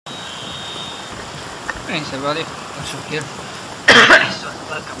Thanks everybody. What's up here? So,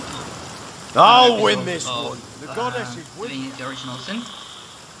 welcome to I'll win this one. The goddess is winning. Divinity Original Sin.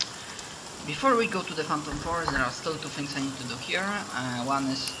 Before we go to the Phantom Forest, there are still two things I need to do here. One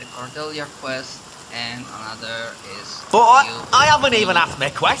is the Cordelia quest, and another is... But I haven't even asked my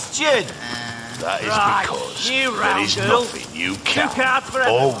question! That is Right, because you there is round girl. nothing you can cards for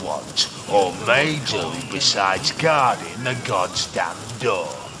or want or may do besides guarding the god's damn door.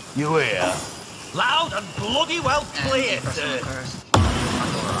 You hear? Loud and bloody well clear, and the sir. personal quest for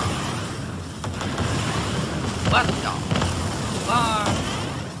Pandora. What the fuck?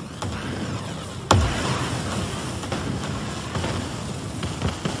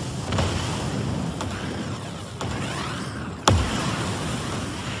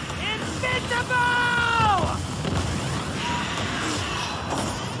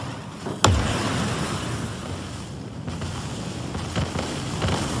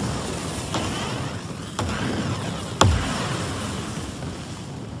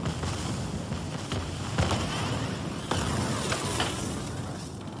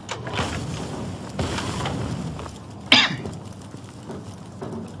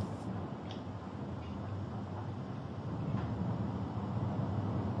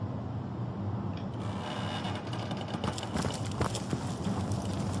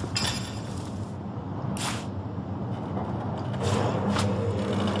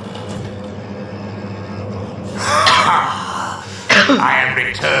 I am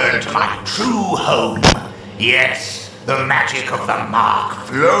returned to my true home. Yes, the magic of the mark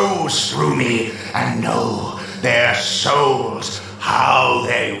flows through me, and know their souls, how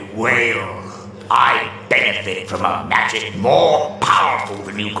they wail. I benefit from a magic more powerful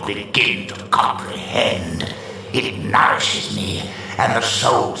than you could begin to comprehend. It nourishes me, and the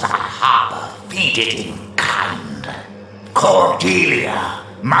souls I harbor feed it in kind. Cordelia,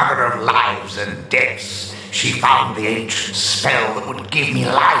 mother of lives and deaths, she found the ancient spell that would give me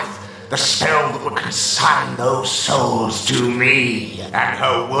life, the spell that would consign those souls to me, and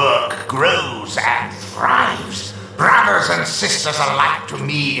her work grows and thrives. Brothers and sisters alike to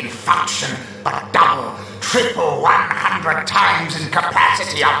me in function, but double, triple, 100 times in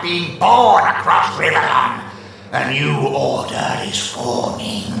capacity are being born across Riverland. A new order is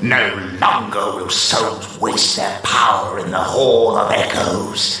forming. No longer will souls waste their power in the Hall of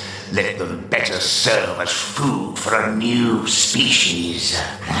Echoes. Let them better serve as food for a new species.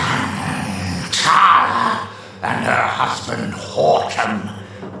 Tara and her husband Horton,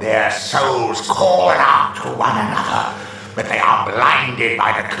 their souls call out to one another, but they are blinded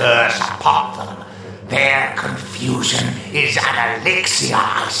by the curse upon them. Their confusion is an elixir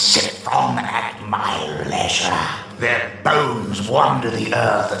I sip from at my leisure. Their bones wander the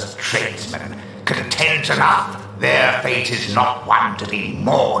earth as tradesmen, content enough. Their fate is not one to be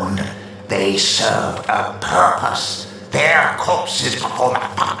mourned. They serve a purpose. Their corpses perform a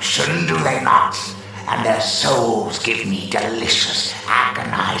function, do they not? And their souls give me delicious,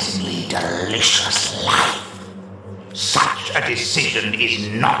 agonizingly delicious life. Such a decision is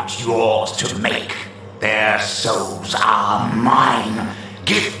not yours to make. Their souls are mine,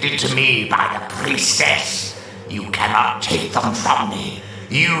 gifted to me by the priestess. You cannot take them from me.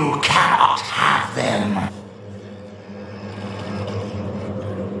 You cannot have them.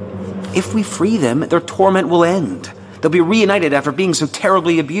 If we free them, their torment will end. They'll be reunited after being so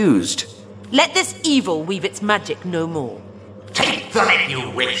terribly abused. Let this evil weave its magic no more. Take them if you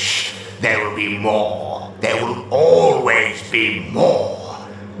wish. There will be more. There will always be more.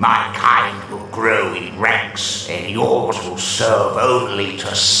 My kind will grow in ranks, and yours will serve only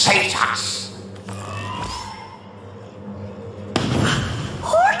to sate us.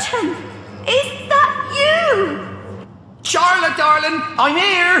 Horton! Is that you? Charlotte, darling, I'm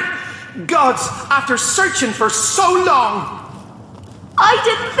here! Gods, after searching for so long! I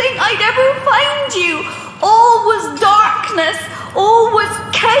didn't think I'd ever find you! All was darkness! All was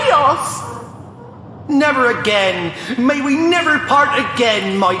chaos! Never again! May we never part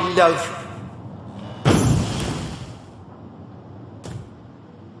again, my love!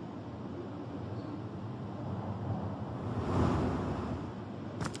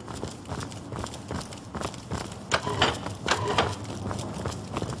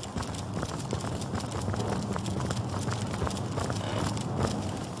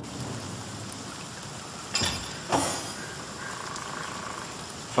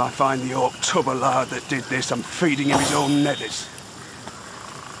 If I find the October lad that did this, I'm feeding him his own nethers.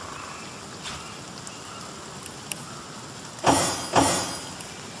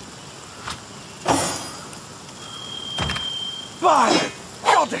 By the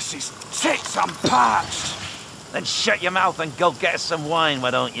goddess's tits, I'm parched! Then shut your mouth and go get us some wine,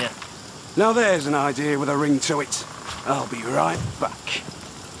 why don't you? Now there's an idea with a ring to it. I'll be right back.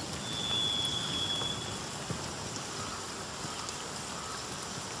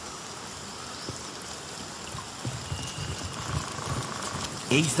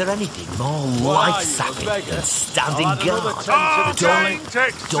 Is there anything more life-sapping than standing guard? Arcane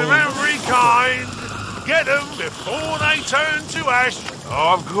texts of every kind. Get them before they turn to ash.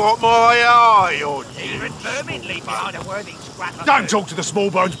 I've got my eye on you. Even vermin leave behind a worthy scrap of Don't talk to the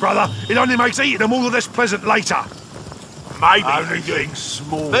small bones, brother. It only makes eating them all the less pleasant later. Maybe anything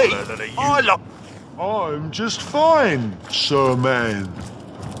smaller than a you. I'm just fine, sir man.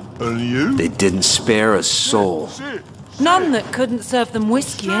 And you? They didn't spare a soul. Sit. None that couldn't serve them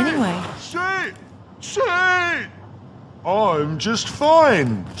whiskey anyway. Sit! Sit! I'm just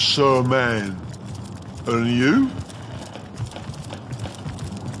fine, sir man. And you?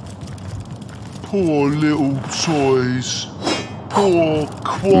 Poor little toys. Poor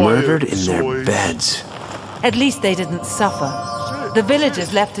quiet Murdered in their toys. beds. At least they didn't suffer. The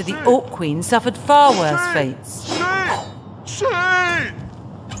villagers left to the Orc Queen suffered far worse fates. Sit! Sit!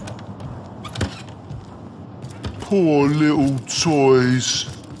 Poor little toys.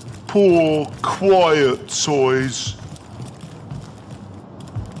 Poor quiet toys.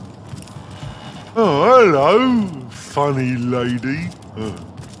 Oh, hello, funny lady.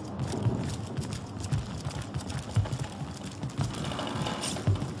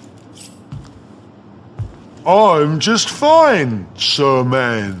 I'm just fine, sir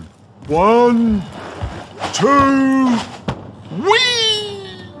man. 1, 2,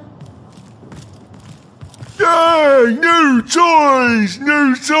 whee! Yay! New toys!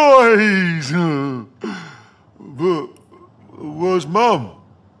 New toys! But where's Mum?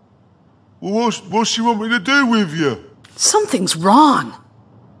 What's she want me to do with you? Something's wrong.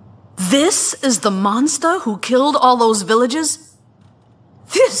 This is the monster who killed all those villagers?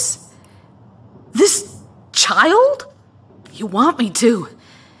 This child? You want me to,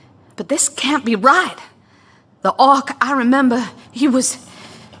 but this can't be right. The orc, I remember, he was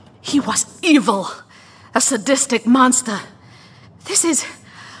evil, a sadistic monster. This is...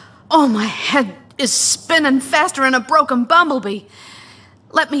 Oh, my head is spinning faster than a broken bumblebee.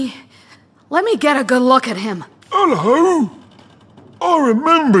 Let me get a good look at him. Hello. I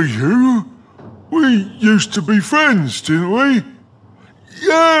remember you. We used to be friends, didn't we?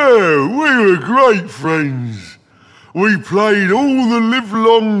 Yeah, we were great friends. We played all the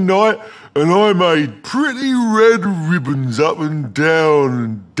livelong night, and I made pretty red ribbons up and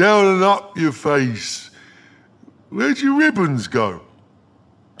down and up your face. Where'd your ribbons go?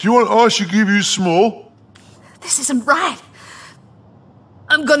 Do you want I should give you some more? This isn't right.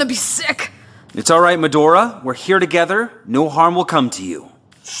 I'm gonna be sick. It's all right, Medora. We're here together. No harm will come to you.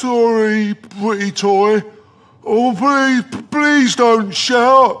 Sorry, pretty toy. Oh, please don't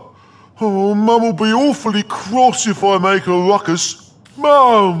shout. Oh, Mum will be awfully cross if I make a ruckus.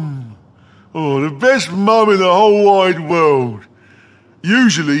 Mum! Oh, the best mum in the whole wide world.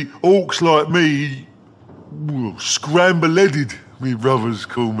 Usually, orcs like me, well, scramble-headed, me brothers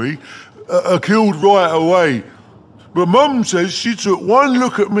call me, are killed right away. But Mum says she took one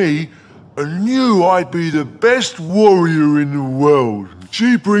look at me and knew I'd be the best warrior in the world.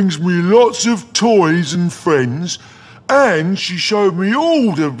 She brings me lots of toys and friends, and she showed me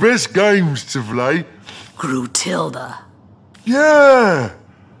all the best games to play. Grutilda. Yeah,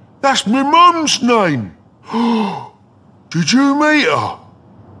 that's my mum's name. Did you meet her?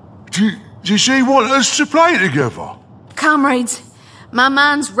 Did she want us to play together? Comrades, my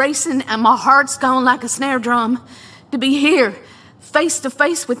mind's racing and my heart's gone like a snare drum. To be here, face to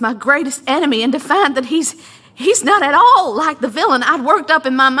face with my greatest enemy and to find that he's not at all like the villain I'd worked up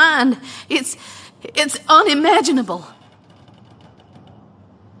in my mind. It's unimaginable.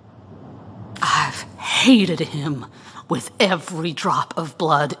 I've hated him with every drop of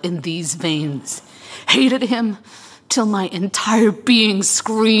blood in these veins. Hated him till my entire being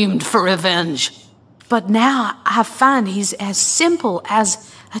screamed for revenge. But now I find he's as simple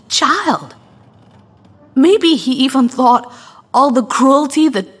as a child. Maybe he even thought all the cruelty,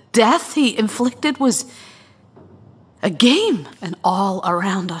 the death he inflicted was a game, and all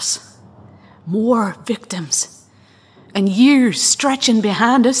around us. More victims, and years stretching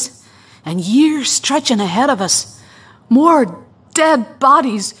behind us, and years stretching ahead of us. More dead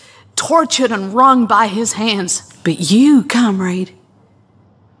bodies tortured and wrung by his hands. But you, comrade,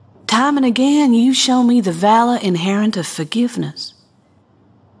 time and again you show me the valor inherent of forgiveness.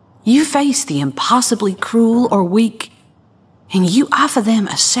 You face the impossibly cruel or weak, and you offer them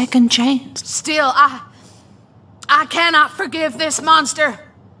a second chance. Still, I cannot forgive this monster.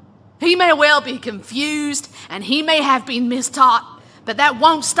 He may well be confused, and he may have been mistaught, but that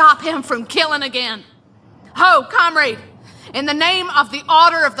won't stop him from killing again. Ho, comrade! In the name of the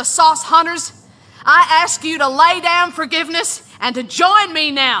Order of the Sauce Hunters, I ask you to lay down forgiveness and to join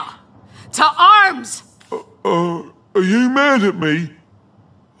me now. To arms! Are you mad at me?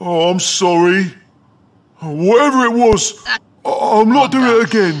 Oh, I'm sorry. Whatever it was, I'm not doing it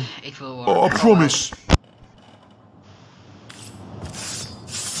again. It will work. I promise.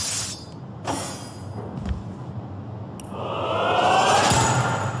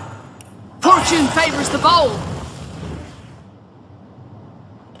 Fortune favors the bold.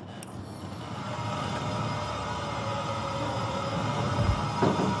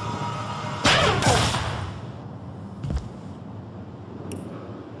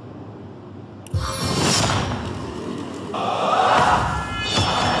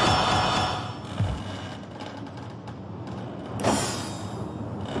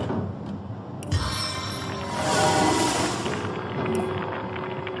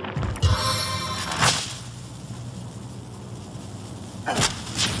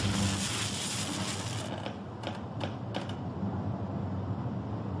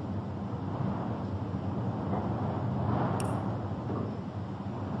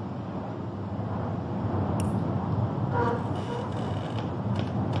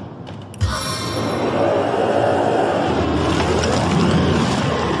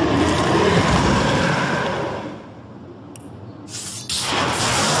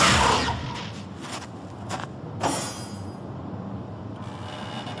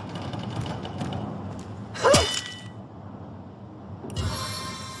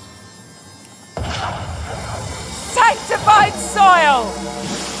 Sanctified soil!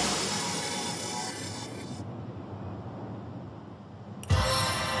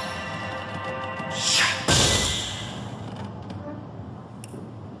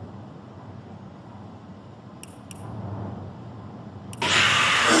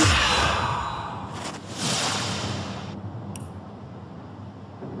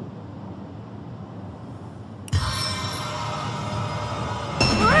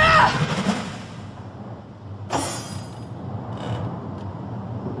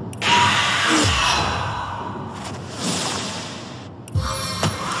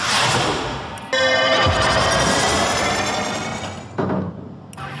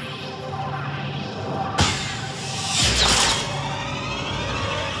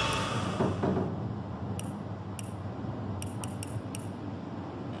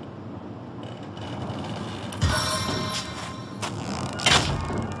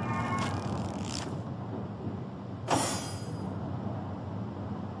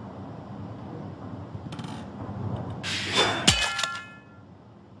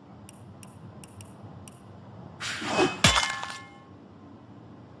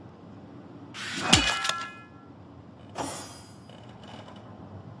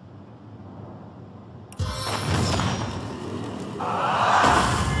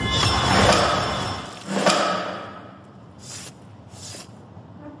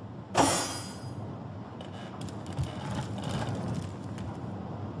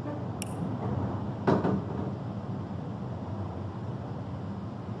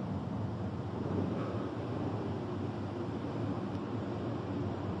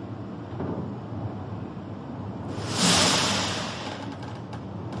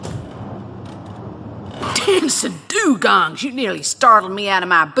 Gongs, you nearly startled me out of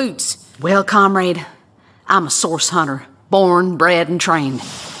my boots. Well, comrade, I'm a source hunter, born, bred, and trained.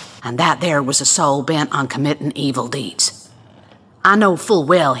 And that there was a soul bent on committing evil deeds. I know full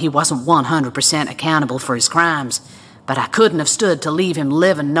well he wasn't 100% accountable for his crimes, but I couldn't have stood to leave him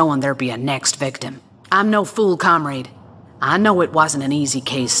living knowing there'd be a next victim. I'm no fool, comrade. I know it wasn't an easy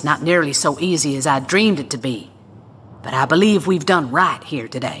case, not nearly so easy as I dreamed it to be. But I believe we've done right here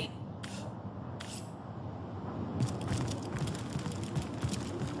today.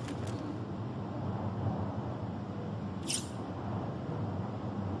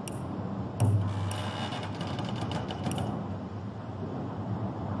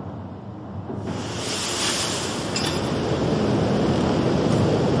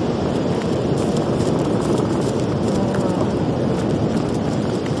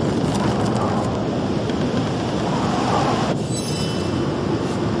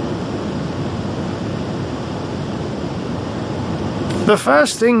 The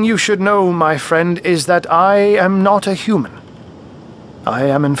first thing you should know, my friend, is that I am not a human. I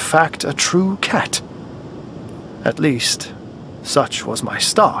am in fact a true cat. At least, such was my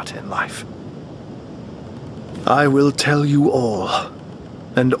start in life. I will tell you all,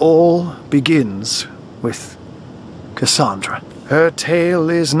 and all begins with Cassandra. Her tale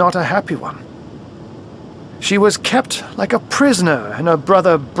is not a happy one. She was kept like a prisoner in her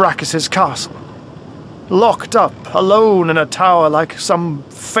brother Brachus's castle, locked up alone in a tower like some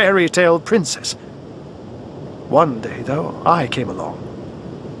fairy tale princess. One day, though, I came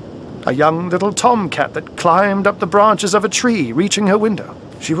along. A young little tomcat that climbed up the branches of a tree, reaching her window.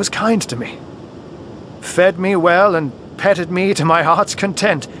 She was kind to me, fed me well and petted me to my heart's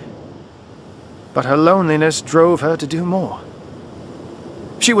content. But her loneliness drove her to do more.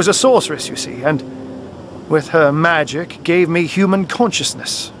 She was a sorceress, you see, and with her magic gave me human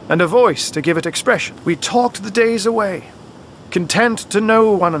consciousness and a voice to give it expression. We talked the days away, content to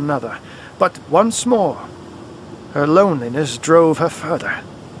know one another, but once more, her loneliness drove her further.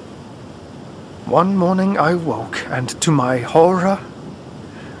 One morning I woke, and to my horror,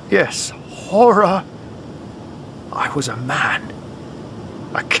 yes, horror, I was a man.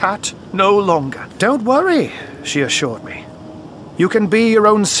 A cat no longer. Don't worry, she assured me. You can be your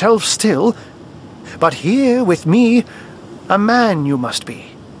own self still, but here with me, a man you must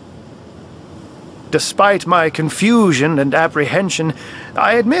be. Despite my confusion and apprehension,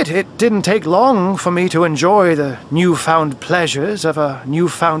 I admit it didn't take long for me to enjoy the newfound pleasures of a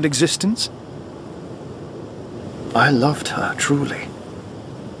newfound existence. I loved her truly,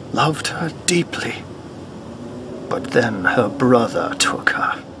 loved her deeply. But then her brother took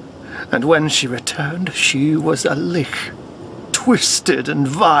her, and when she returned, she was a lich, twisted and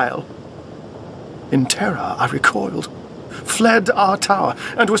vile. In terror, I recoiled, fled our tower,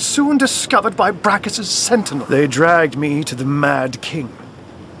 and was soon discovered by Brachus's sentinel. They dragged me to the Mad King.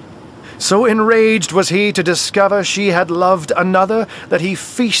 So enraged was he to discover she had loved another that he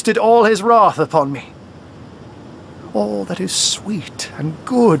feasted all his wrath upon me. All that is sweet and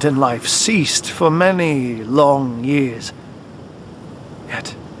good in life ceased for many long years.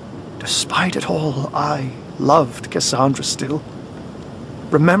 Yet, despite it all, I loved Cassandra still,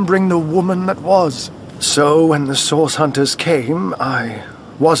 remembering the woman that was. So when the Source Hunters came, I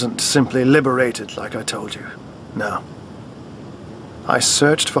wasn't simply liberated like I told you. No. I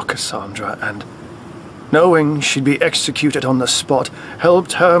searched for Cassandra and, knowing she'd be executed on the spot,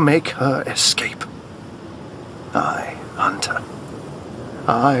 helped her make her escape. I, Hunter.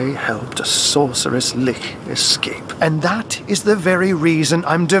 I helped a sorceress lich escape. And that is the very reason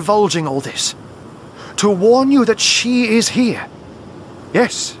I'm divulging all this. To warn you that she is here.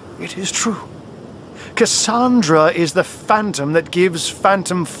 Yes, it is true. Cassandra is the phantom that gives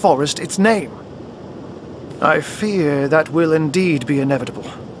Phantom Forest its name. I fear that will indeed be inevitable.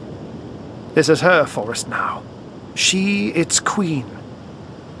 This is her forest now. She its queen.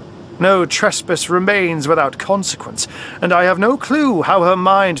 No trespass remains without consequence, and I have no clue how her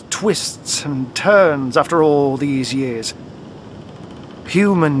mind twists and turns after all these years.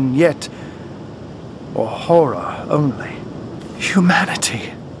 Human yet, or horror only.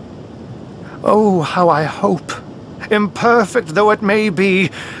 Humanity. Oh, how I hope, imperfect though it may be,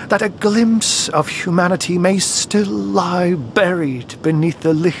 that a glimpse of humanity may still lie buried beneath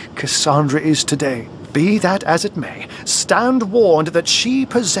the lich Cassandra is today. Be that as it may, stand warned that she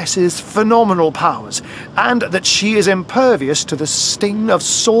possesses phenomenal powers, and that she is impervious to the sting of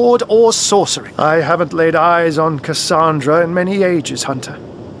sword or sorcery. I haven't laid eyes on Cassandra in many ages, Hunter,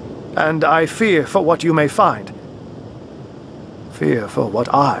 and I fear for what you may find. Fear for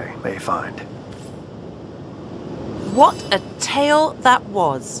what I may find. What a tale that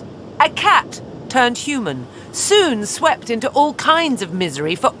was. A cat turned human, soon swept into all kinds of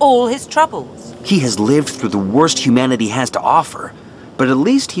misery for all his troubles. He has lived through the worst humanity has to offer, but at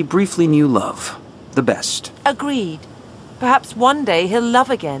least he briefly knew love. The best. Agreed. Perhaps one day he'll love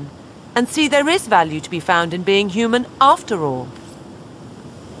again, and see there is value to be found in being human after all.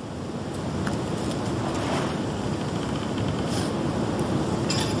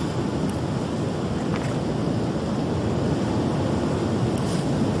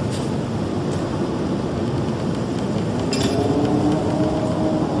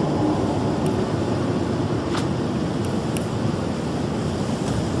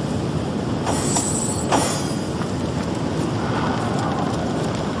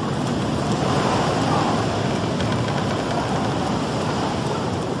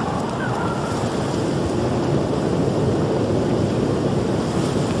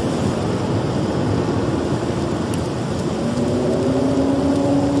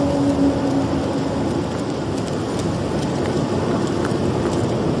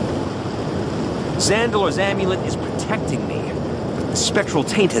 Xandalor's amulet is protecting me. The spectral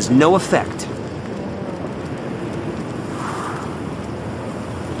taint has no effect.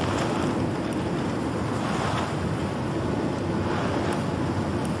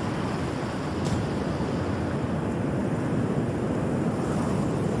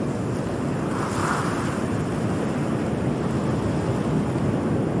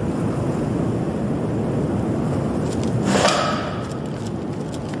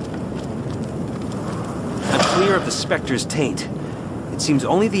 clear of the specter's taint. It seems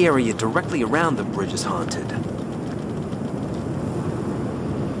only the area directly around the bridge is haunted.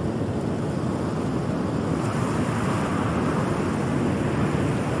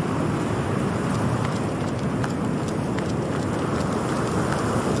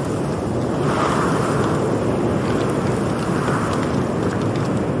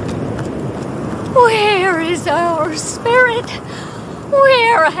 Where is our spirit?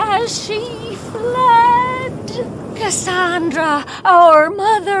 Where has she fled? Cassandra, our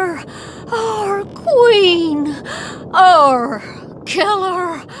mother, our queen, our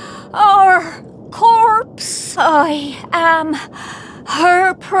killer, our corpse. I am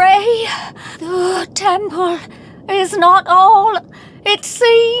her prey. The temple is not all it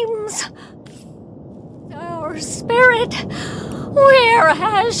seems. Our spirit, where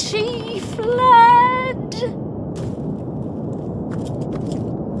has she fled?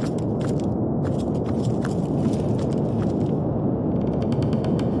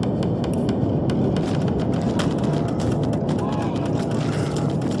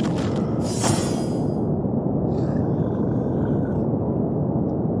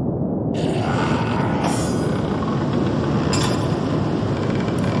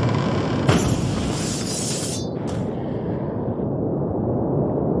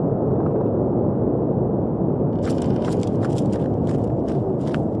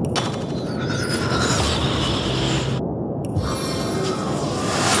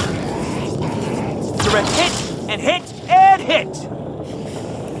 Hit and hit and hit!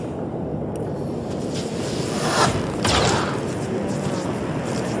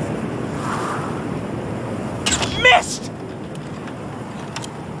 Missed!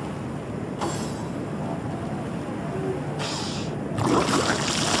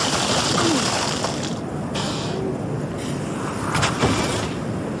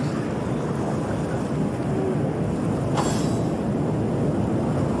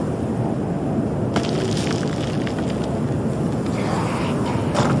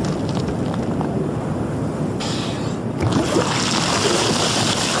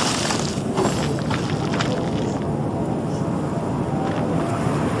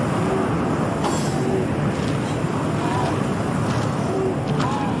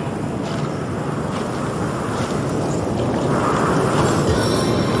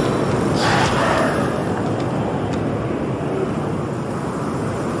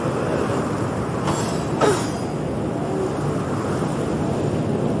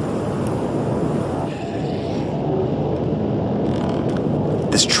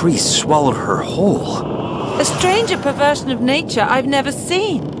 This tree swallowed her whole. A stranger perversion of nature I've never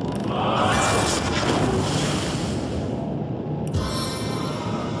seen.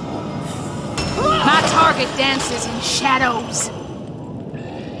 My target dances in shadows.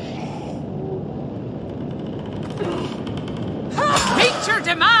 Meet your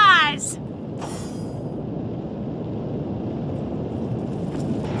demise!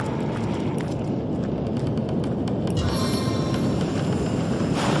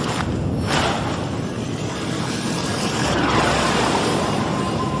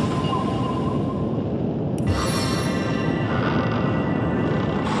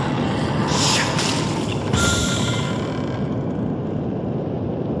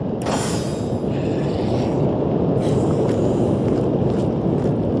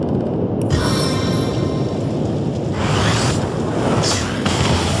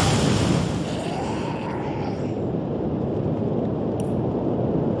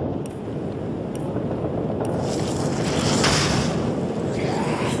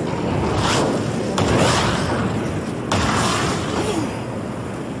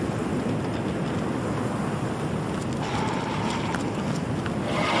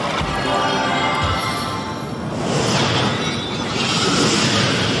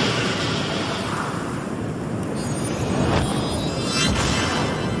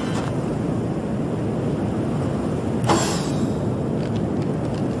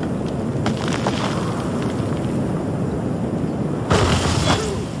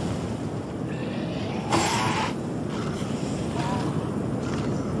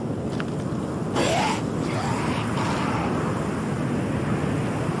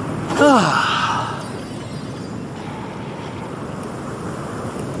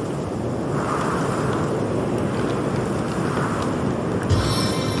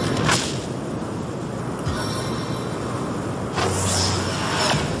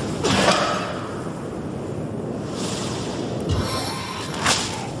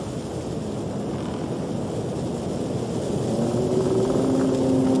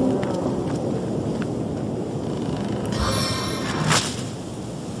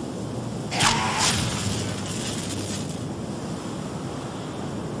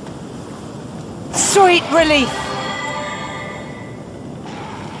 Sweet relief.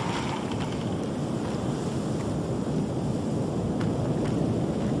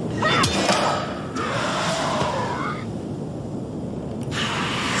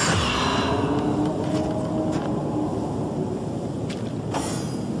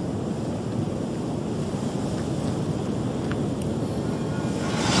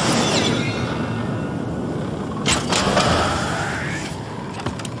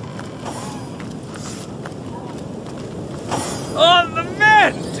 On the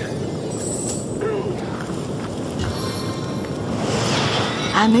mend!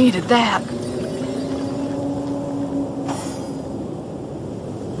 I needed that.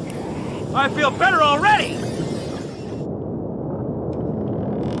 I feel better already!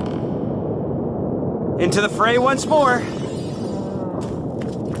 Into the fray once more.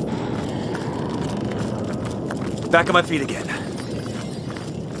 Back on my feet again.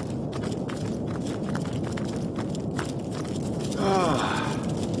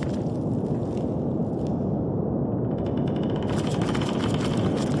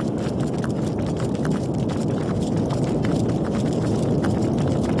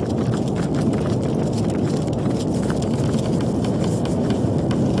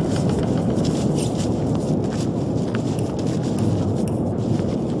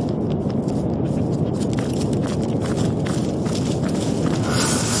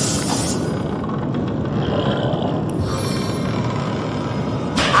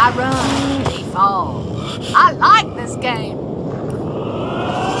 I run, they fall. I like this game.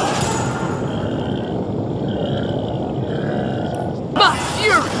 My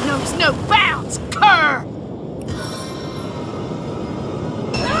fury knows no bounds, cur!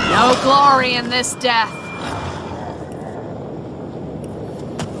 No glory in this death.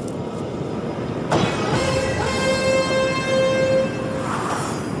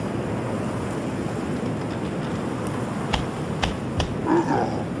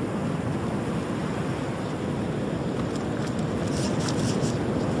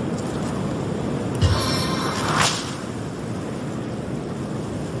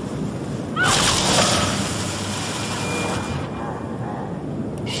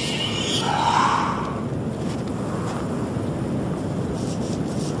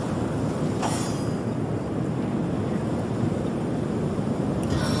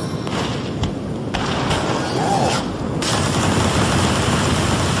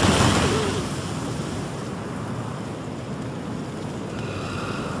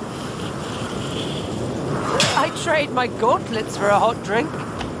 Trade my gauntlets for a hot drink.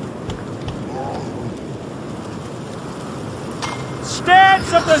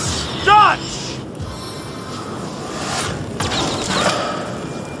 Stance of the staunch!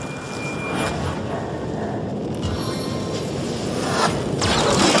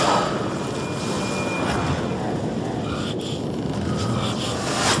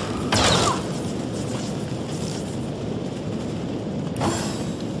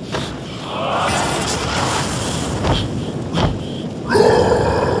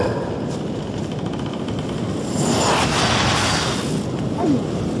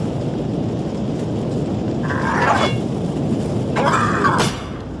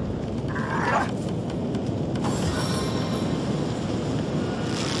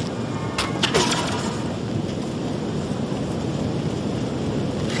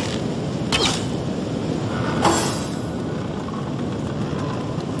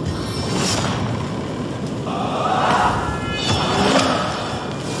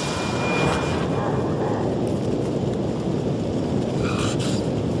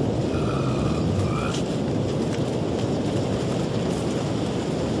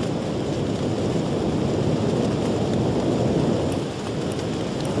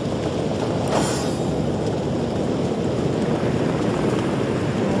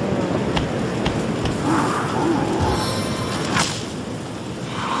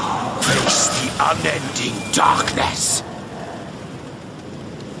 Unending darkness.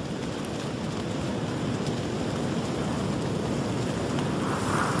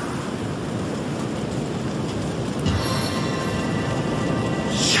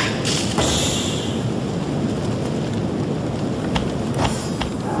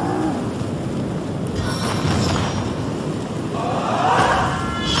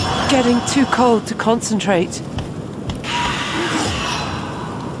 Getting too cold to concentrate.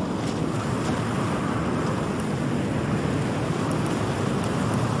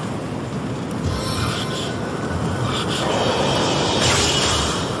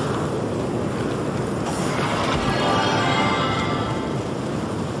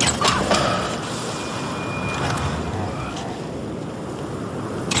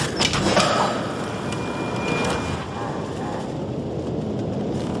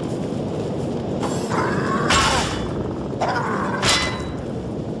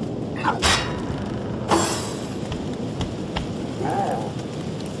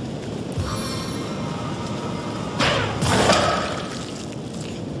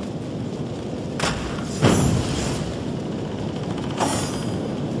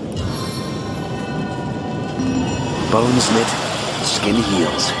 Bones knit, skin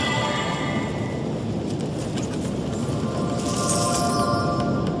heals.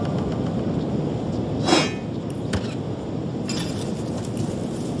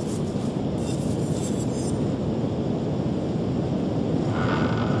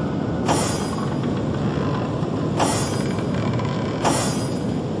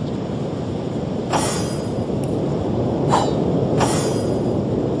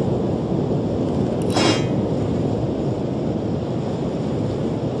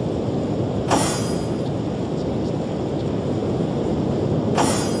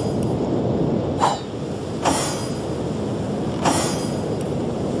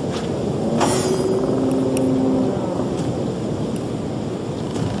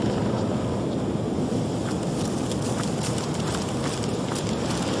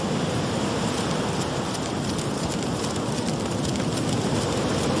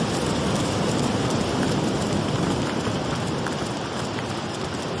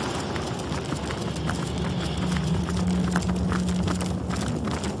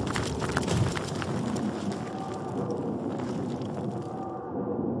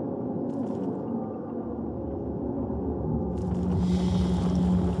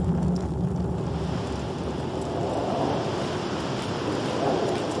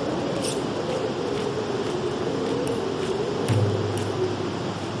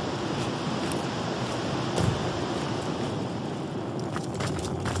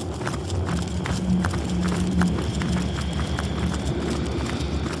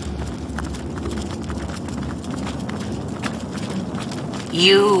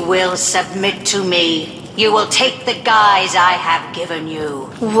 You will submit to me. You will take the guise I have given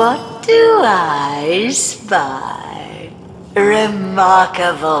you. What do I spy?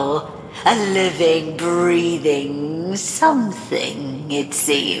 Remarkable. A living, breathing something, it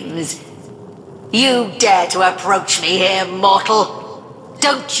seems. You dare to approach me here, mortal?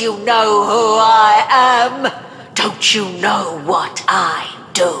 Don't you know who I am? Don't you know what I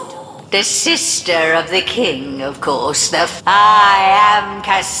do? The sister of the king, of course. I am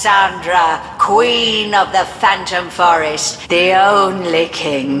Cassandra, queen of the Phantom Forest, the only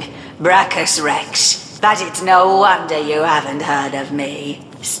king, Brachus Rex. But it's no wonder you haven't heard of me.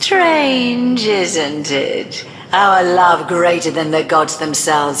 Strange, isn't it? How a love greater than the gods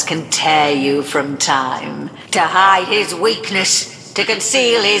themselves can tear you from time. To hide his weakness, to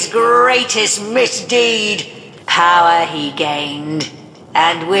conceal his greatest misdeed. Power he gained.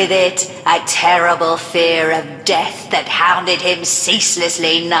 And with it, a terrible fear of death that hounded him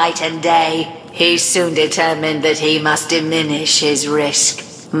ceaselessly night and day. He soon determined that he must diminish his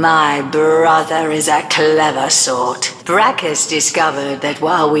risk. My brother is a clever sort. Brachus discovered that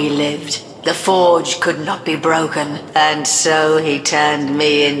while we lived, the forge could not be broken, and so he turned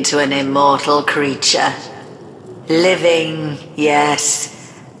me into an immortal creature. Living, yes,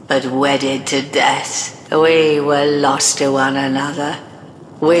 but wedded to death. We were lost to one another.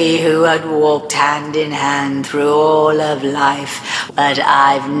 We who had walked hand in hand through all of life, but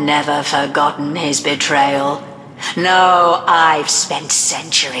I've never forgotten his betrayal. No, I've spent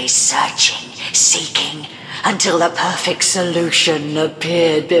centuries searching, seeking, until the perfect solution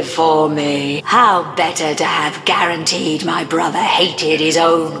appeared before me. How better to have guaranteed my brother hated his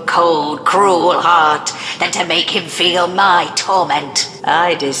own cold, cruel heart than to make him feel my torment.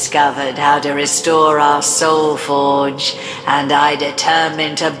 I discovered how to restore our soul forge, and I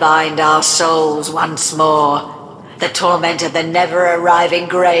determined to bind our souls once more. The torment of the never-arriving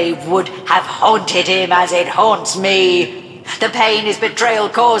grave would have haunted him as it haunts me. The pain his betrayal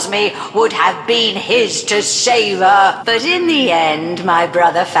caused me would have been his to savor. But in the end, my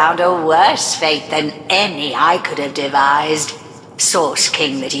brother found a worse fate than any I could have devised. Source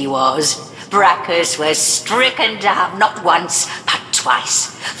King that he was, Brachus was stricken down not once, but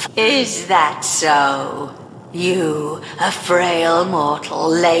twice. Is that so? You, a frail mortal,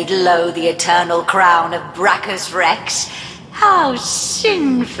 laid low the eternal crown of Brachus Rex? How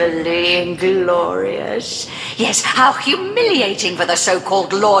sinfully inglorious. Yes, how humiliating for the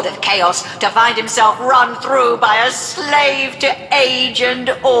so-called Lord of Chaos to find himself run through by a slave to age and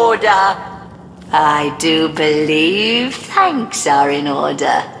order. I do believe thanks are in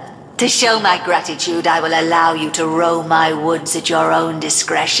order. To show my gratitude, I will allow you to roam my woods at your own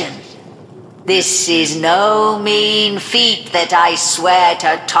discretion. This is no mean feat that I swear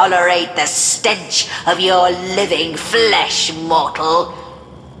to tolerate the stench of your living flesh, mortal.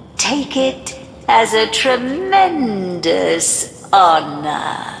 Take it as a tremendous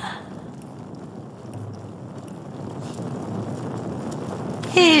honor.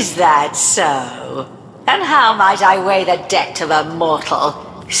 Is that so? And how might I weigh the debt of a mortal?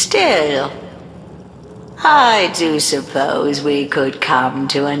 Still, I do suppose we could come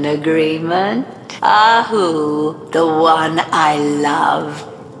to an agreement. Ahu, the one I love,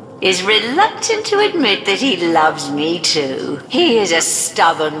 is reluctant to admit that he loves me too. He is a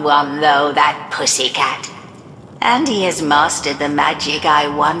stubborn one, though, that pussycat. And he has mastered the magic I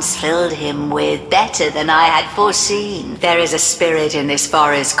once filled him with better than I had foreseen. There is a spirit in this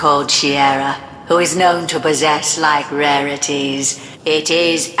forest called Sierra, who is known to possess like rarities. It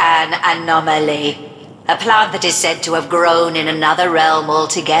is an anomaly, a plant that is said to have grown in another realm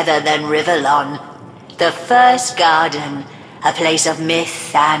altogether than Rivalon. The first garden, a place of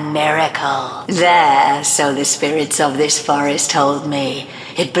myth and miracle. There, so the spirits of this forest told me,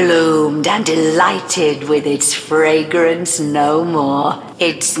 it bloomed and delighted with its fragrance no more.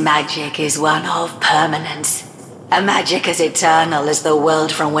 Its magic is one of permanence. A magic as eternal as the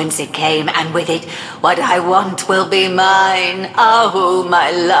world from whence it came, and with it, what I want will be mine. Oh,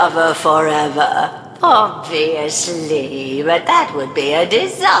 my lover forever. Obviously, but that would be a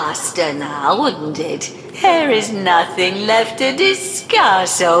disaster now, wouldn't it? There is nothing left to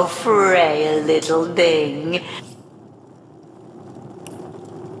discuss, oh frail little thing.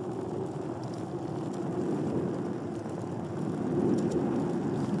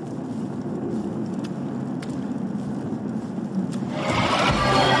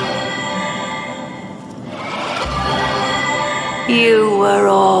 You were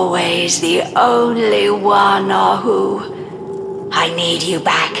always the only one, Ahu. I need you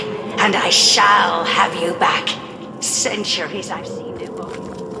back, and I shall have you back. Centuries I've seen it before.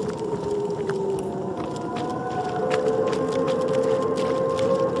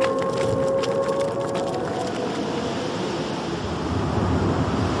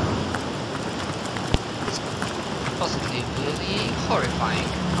 Positively horrifying.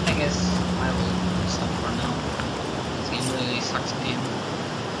 I guess I will stop for now. This game really sucks me in.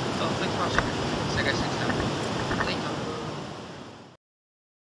 So thanks for watching.